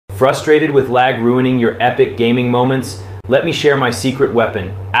Frustrated with lag ruining your epic gaming moments? Let me share my secret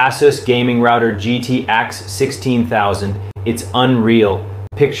weapon, ASUS Gaming Router GTX 16000. It's unreal.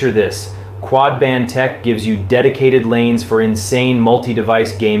 Picture this. Quad-band tech gives you dedicated lanes for insane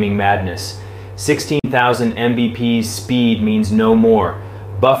multi-device gaming madness. 16,000 Mbps speed means no more.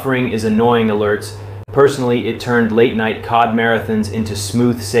 Buffering is annoying alerts. Personally, it turned late-night COD marathons into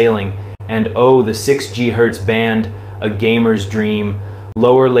smooth sailing. And oh, the 6 GHz band, a gamer's dream.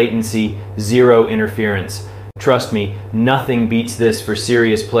 Lower latency, zero interference. Trust me, nothing beats this for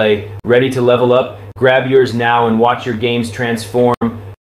serious play. Ready to level up? Grab yours now and watch your games transform.